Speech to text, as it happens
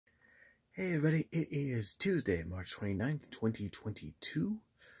Hey everybody, it is Tuesday, March 29th, 2022.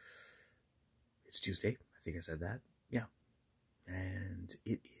 It's Tuesday, I think I said that, yeah. And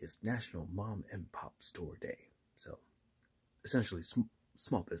it is National Mom and Pop Store Day. So, essentially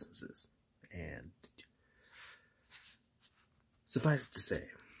small businesses. And suffice it to say,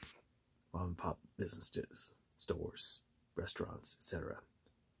 mom and pop businesses, stores, restaurants, etc.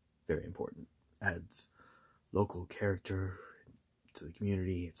 Very important. Adds local character to the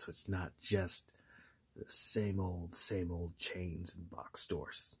community, so it's not just the same old chains and box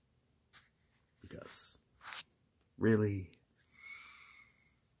stores. Because really,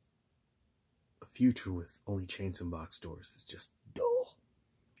 a future with only chains and box stores is just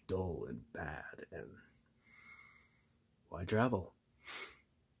dull and bad, and why travel?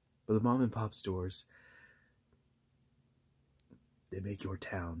 But the mom and pop stores, they make your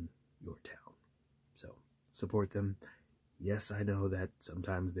town your town. So support them. Yes, I know that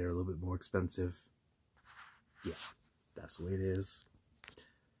sometimes they're a little bit more expensive. Yeah, that's the way it is.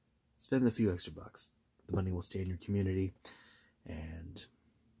 Spend a few extra bucks. The money will stay in your community, and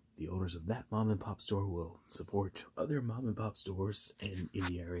the owners of that mom and pop store will support other mom and pop stores in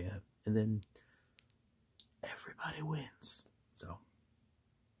the area, and then everybody wins. So,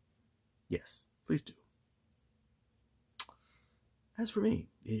 yes, please do. As for me,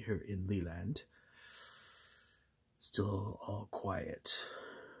 here in Leeland, still all quiet,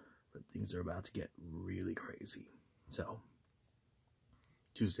 but things are about to get really crazy. So,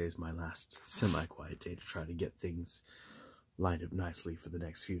 Tuesday is my last semi-quiet day to try to get things lined up nicely for the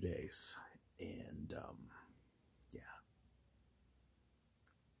next few days. And, yeah.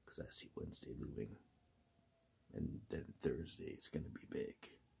 Because I see Wednesday looming. And then Thursday is going to be big.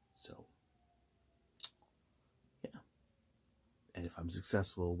 So, yeah. And if I'm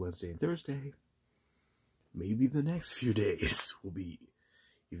successful Wednesday and Thursday, maybe the next few days will be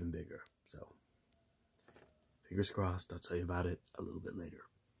even bigger. So, fingers crossed. I'll tell you about it a little bit later.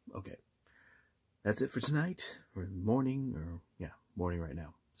 Okay. That's it for tonight. Or morning right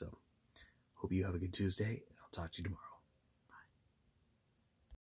now. So, hope you have a good Tuesday. I'll talk to you tomorrow.